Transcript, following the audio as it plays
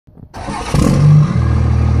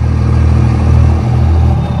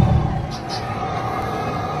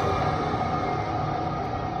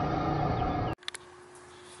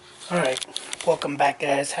Welcome back,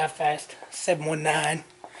 guys. Half Fast 719.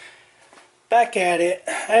 Back at it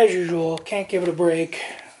as usual. Can't give it a break.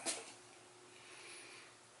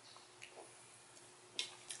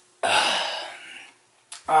 I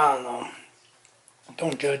don't know.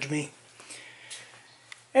 Don't judge me.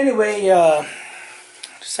 Anyway,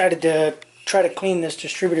 decided to try to clean this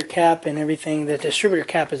distributor cap and everything. The distributor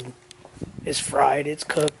cap is fried. It's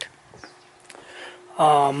cooked.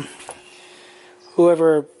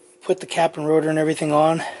 Whoever put the cap and rotor and everything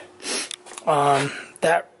on,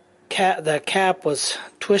 the cap was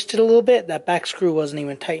twisted a little bit. That back screw wasn't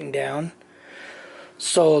even tightened down,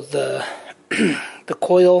 so the the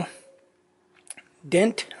coil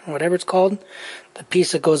dent, whatever it's called, the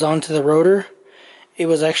piece that goes onto the rotor, it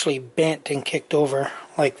was actually bent and kicked over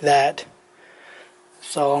like that.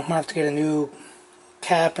 So I'm gonna have to get a new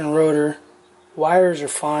cap and rotor. Wires are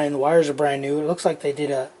fine. The wires are brand new. It looks like they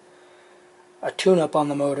did a tune-up on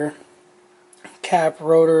the motor. Cap,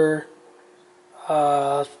 rotor,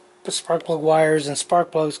 spark plug wires, and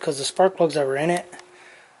spark plugs, because the spark plugs that were in it,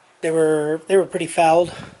 they were pretty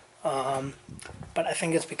fouled. But I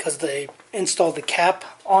think it's because they installed the cap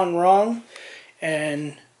on wrong,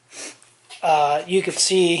 and you could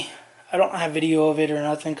see, I don't have video of it or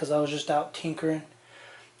nothing because I was just out tinkering.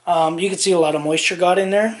 You could see a lot of moisture got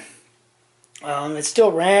in there. It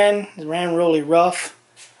still ran. It ran really rough.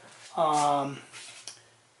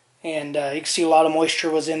 And you can see a lot of moisture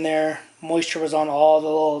was in there. Moisture was on all the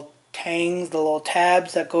little tangs, the little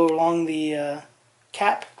tabs that go along the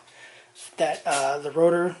cap that the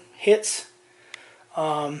rotor hits.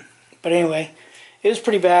 But anyway, it was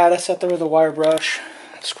pretty bad. I sat there with a wire brush,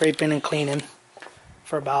 scraping and cleaning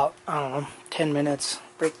for about, I don't know, 10 minutes,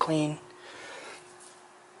 brake clean.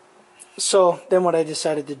 So then what I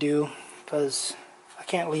decided to do, because I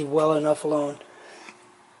can't leave well enough alone,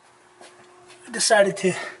 I decided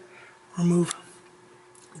to remove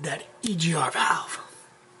that EGR valve.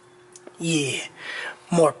 Yeah,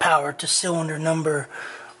 more power to cylinder number,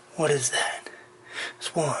 what is that?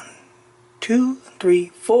 It's 1, 2, 3,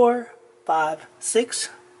 4, 5, 6.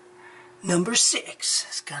 Number 6.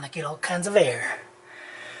 It's gonna get all kinds of air.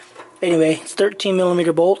 Anyway, it's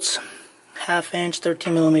 13mm bolts, half inch,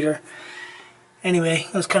 13mm. Anyway,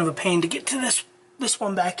 it was kind of a pain to get to this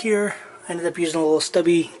one back here. I ended up using a little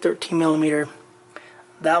stubby 13mm.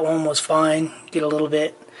 That one was fine, get a little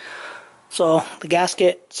bit. So the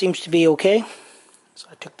gasket seems to be okay. So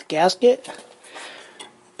I took the gasket,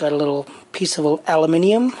 got a little piece of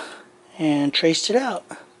aluminium, and traced it out.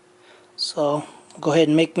 So I'll go ahead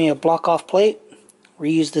and make me a block off plate,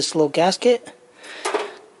 reuse this little gasket.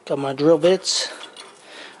 Got my drill bits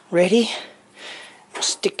ready.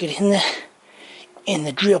 Stick it in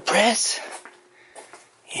the drill press.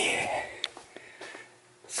 Yeah.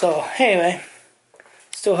 So anyway,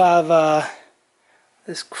 still have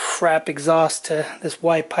this crap exhaust to this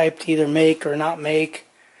white pipe to either make or not make.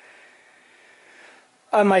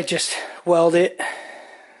 I might just weld it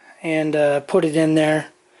and put it in there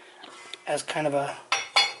as kind of a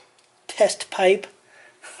test pipe.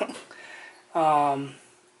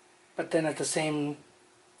 But then at the same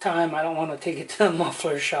time, I don't want to take it to the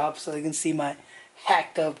muffler shop so they can see my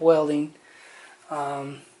hacked up welding.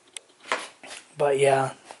 But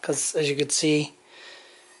yeah, because as you can see,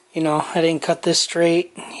 you know, I didn't cut this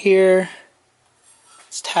straight here.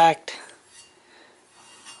 It's tacked.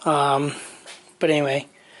 But anyway,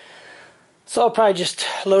 so I'll probably just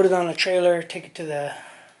load it on a trailer, take it to the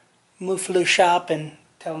muffler shop, and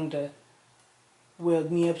tell them to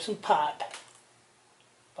weld me up some pipe.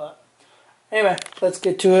 But anyway, let's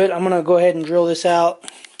get to it. I'm gonna go ahead and drill this out.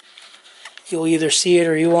 You'll either see it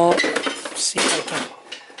or you won't. See if I can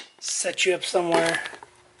set you up somewhere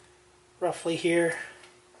roughly here.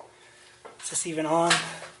 Is this even on?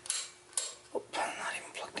 Oh, not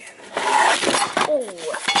even plugged in.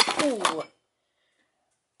 Oh,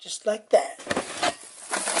 just like that.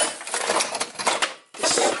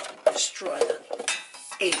 Destroy the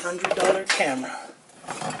 $800 camera.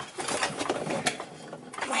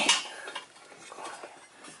 Man.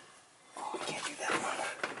 Oh, I can't do that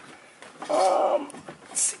one.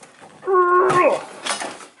 Let's see.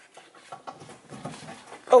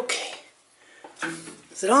 Okay.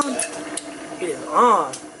 Is it on? It is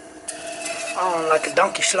on. On like a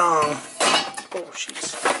donkey schlong. Oh,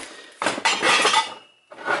 jeez.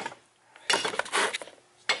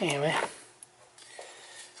 Anyway.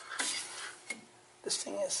 This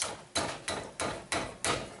thing is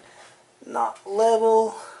not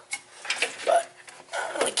level, but I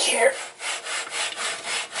don't really care.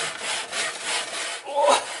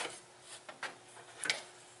 Oh.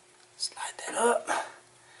 Slide that up.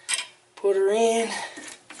 Put her in.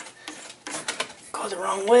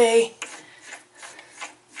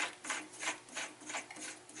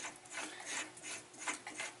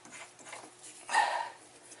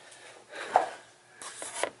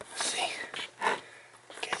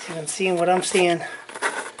 I'm seeing what I'm seeing.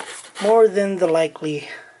 More than the likely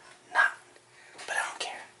not. But I don't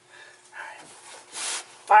care. Alright.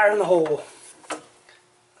 Fire in the hole. Let's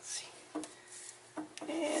see.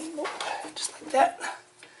 And nope, just like that.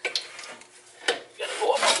 Gotta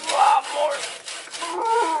go up a lot more.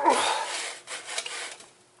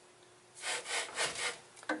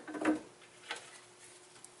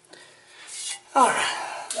 Alright.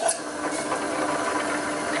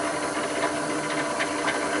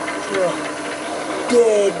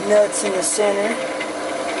 Dead nuts in the center.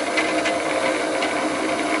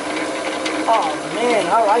 Oh man,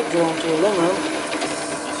 I like drilling through aluminum.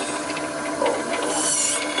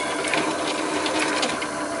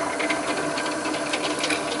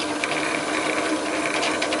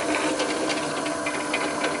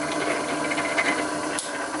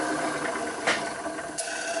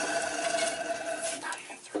 Not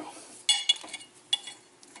even through.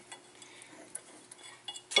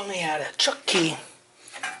 If only I had a Chuck E.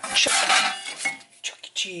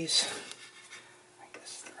 Cheese. I think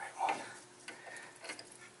this is the right one.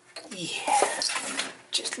 Yeah.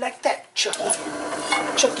 Just like that, Chuck E.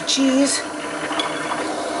 Cheese.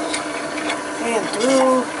 And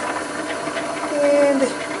through. And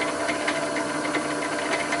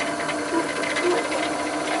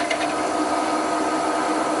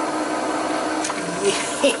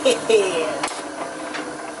yeah.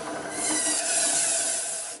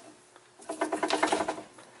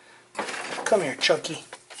 Come here, Chucky.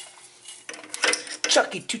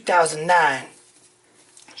 Chucky 2009.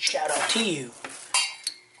 Shout out to you.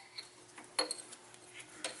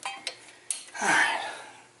 Alright.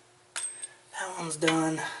 That one's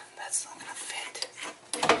done. That's not gonna fit.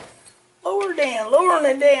 Lower it down, lowering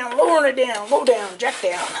it down, lowering it down, low down, jack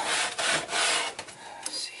down.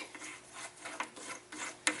 Let's see.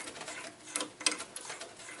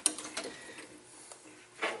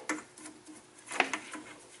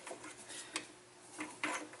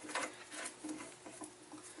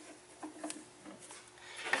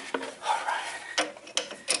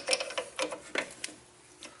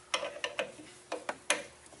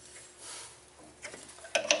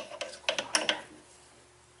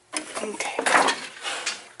 Okay,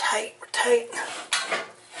 we're tight.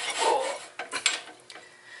 Oh.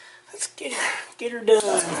 Let's get her done,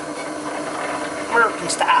 American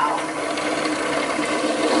style.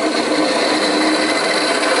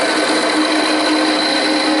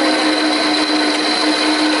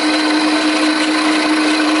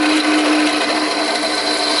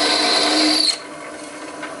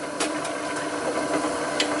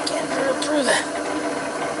 Can't drill through the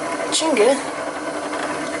chinga.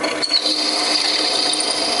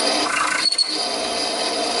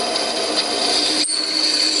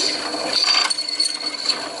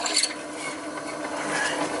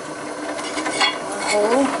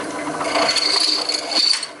 Hole.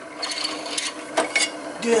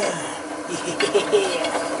 Done. Yeah.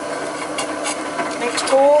 Next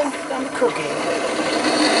hole, down the crooked.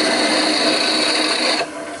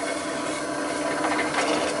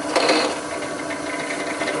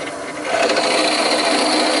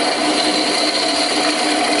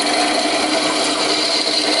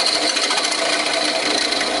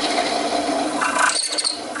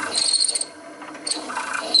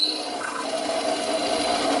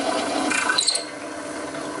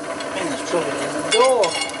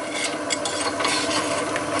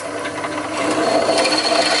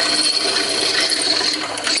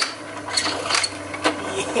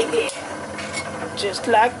 Just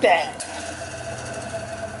like that.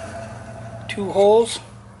 2 holes.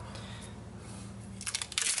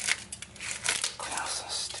 Clean out some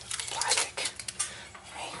stupid plastic.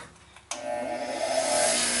 Clean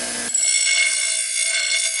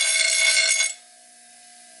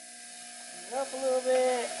it up a little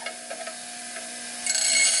bit.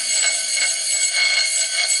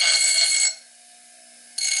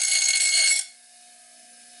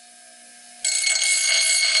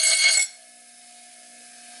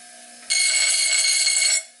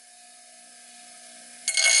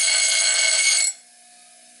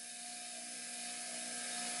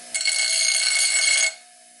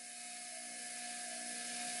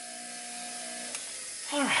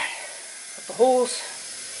 Alright, got the holes.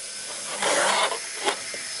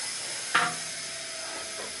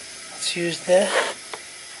 Let's use the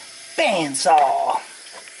bandsaw.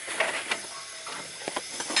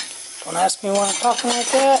 Don't ask me why I'm talking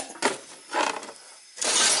like that.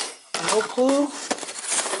 No clue.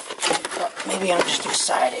 But maybe I'm just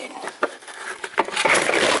excited.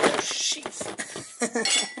 Jeez.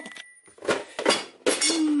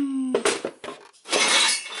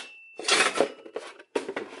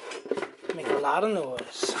 Make a lot of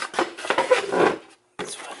noise.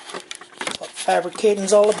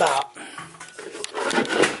 fabricating's all about.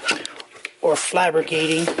 Or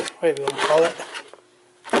fabricating, whatever you want to call it.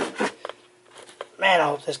 Man, I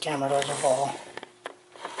hope this camera doesn't fall.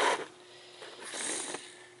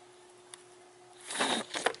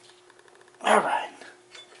 Alright.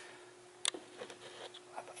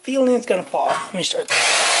 I have a feeling it's gonna fall. Let me start this.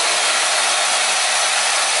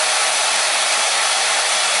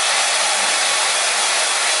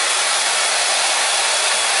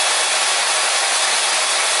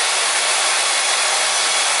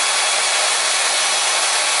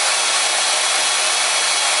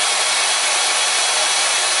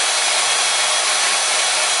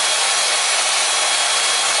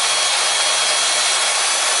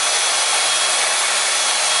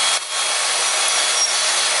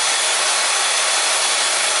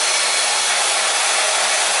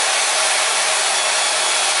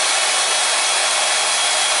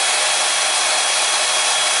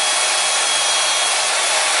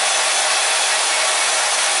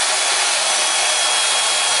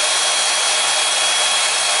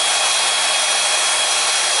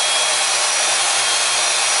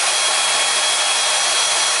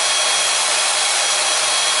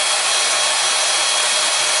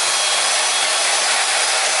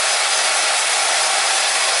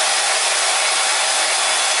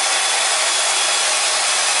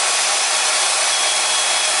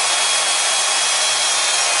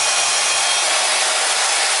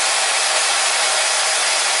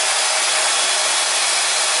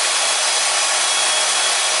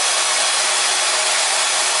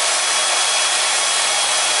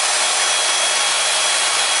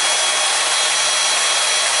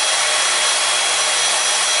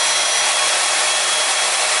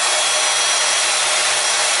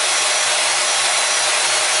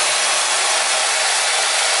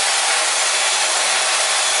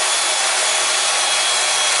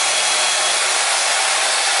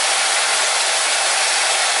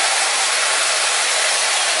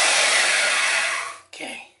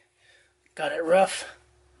 Got it rough,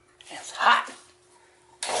 and it's hot.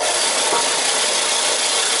 Oh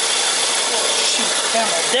shoot, the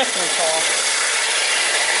camera will definitely fall.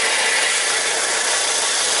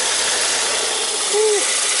 Woo.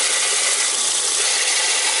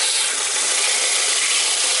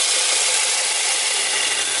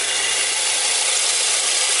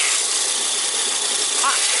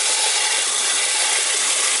 Hot.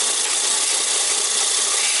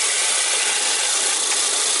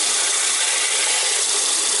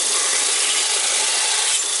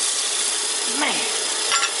 Man.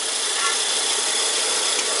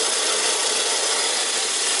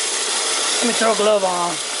 Let me throw a glove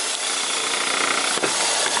on.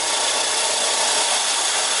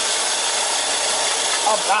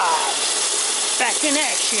 Alright. Back in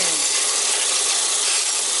action.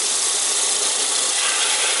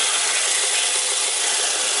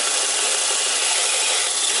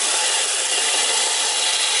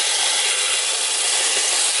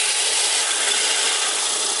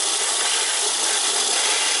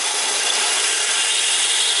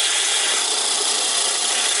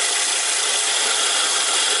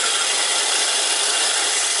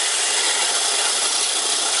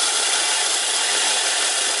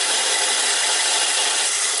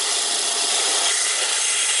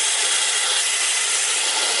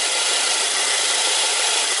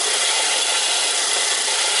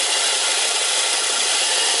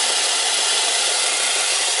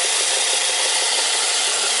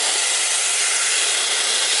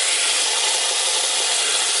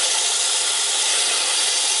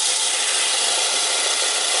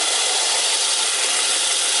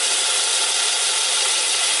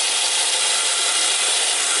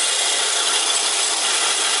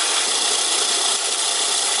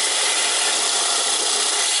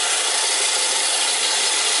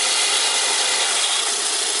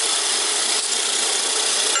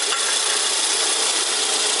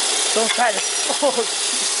 Don't try this. Oh,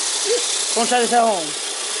 don't try this at home.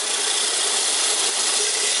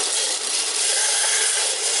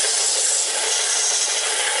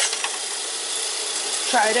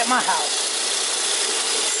 Try it at my house.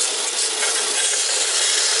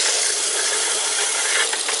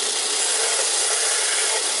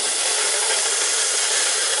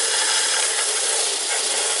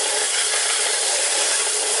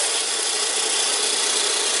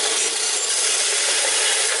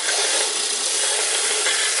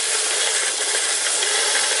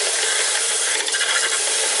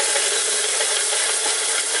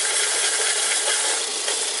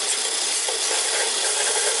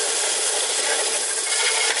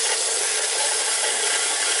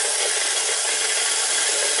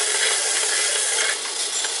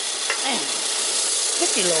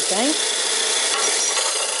 thing.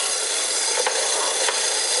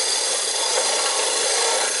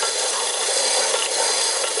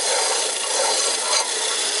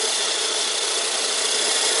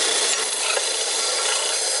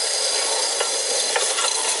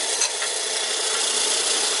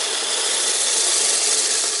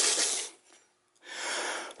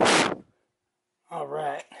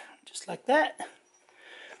 Alright, just like that.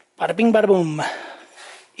 Bada bing, bada boom.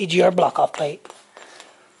 EGR block off plate.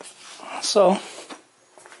 So,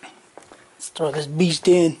 let's throw this beast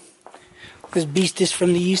in. This beast is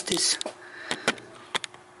from the Eustis.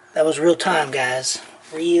 That was real time, guys.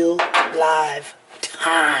 Real live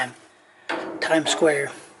time. Times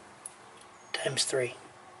Square. Times 3.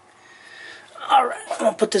 Alright, I'm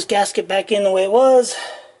going to put this gasket back in the way it was.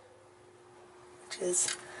 Which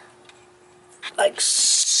is like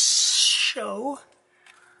so.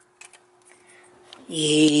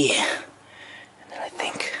 Yeah. And then I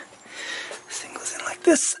think this thing goes in like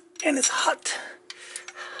this, and it's hot.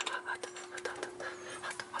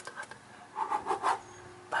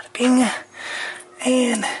 Bada bing.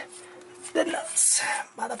 And the nuts.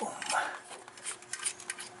 Bada boom.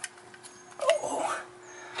 Uh-oh.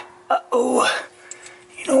 Uh-oh.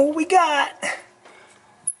 You know what we got?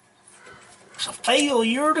 It's a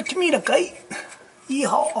failure to communicate.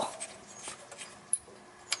 Yeehaw.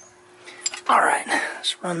 Alright,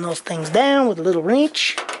 let's run those things down with a little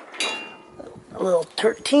wrench. A little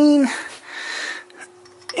 13.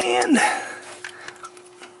 And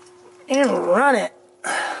run it.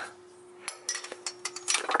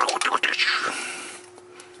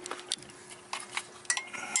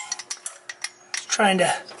 Trying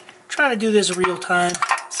to do this real time,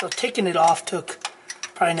 so taking it off took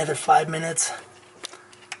probably another 5 minutes.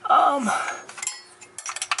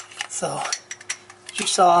 So as you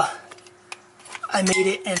saw, I made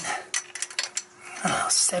it in, I don't know,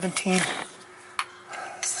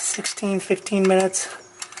 16, 15 minutes.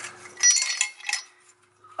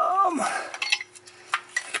 I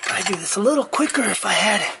could probably do this a little quicker if I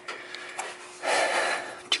had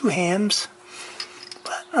 2 hands.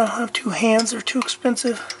 But I don't have 2 hands, they're too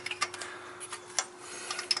expensive.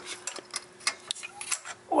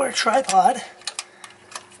 Or a tripod.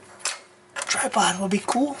 A tripod would be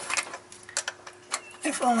cool.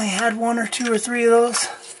 If I only had 1 or 2 or 3 of those.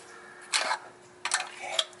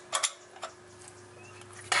 Okay.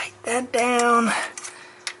 Tighten that down.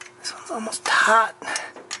 This one's almost hot. And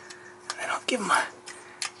then I'll give them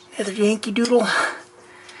another Yankee Doodle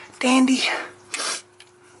dandy.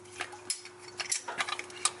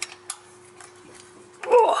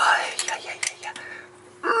 Oh, yeah. Yeah.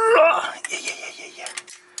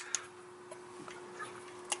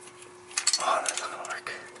 Oh, that's not gonna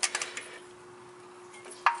work.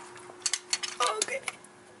 Okay.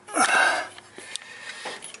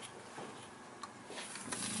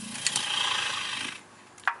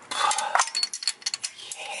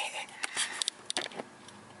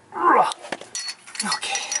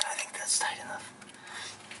 Okay, I think that's tight enough.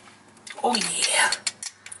 Oh yeah.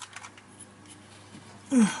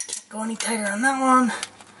 Can't go any tighter on that one.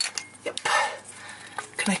 Yep.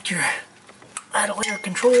 Connect your idle air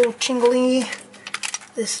control chingly.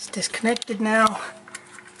 This is disconnected now.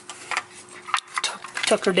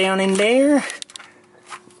 Tuck her down in there.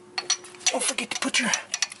 Don't forget to put your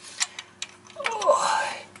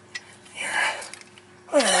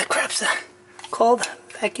whatever that crap's called,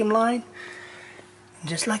 vacuum line. And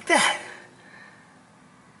just like that.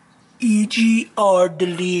 EGR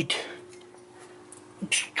delete.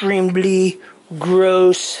 Extremely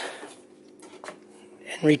gross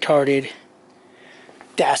and retarded.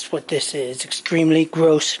 That's what this is. Extremely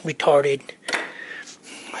gross, retarded.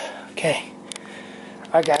 Okay.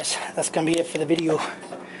 Alright guys, that's gonna be it for the video.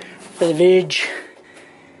 For the vid.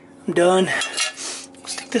 I'm done.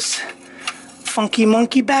 Stick this funky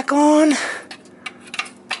monkey back on.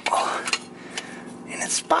 Oh, in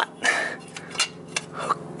its spot.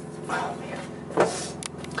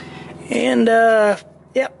 And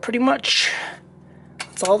yeah, pretty much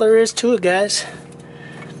that's all there is to it, guys.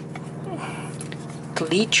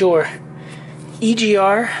 Delete your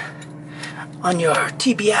EGR on your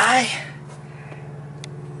TBI.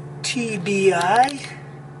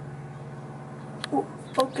 Oh,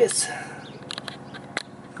 focus.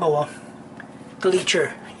 Oh well. Delete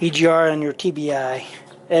your EGR on your TBI.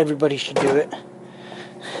 Everybody should do it.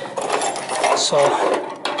 So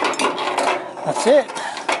that's it.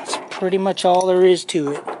 That's pretty much all there is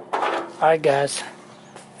to it. Alright guys.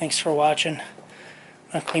 Thanks for watching. I'm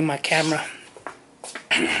gonna clean my camera.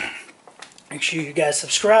 Make sure you guys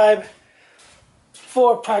subscribe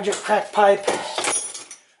for Project Crack Pipe.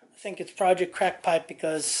 think it's Project Crack Pipe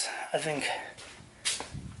because I think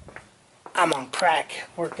I'm on crack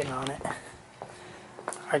working on it.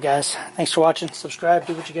 Alright guys, thanks for watching. Subscribe,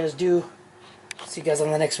 do what you guys do. See you guys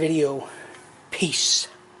on the next video. Peace.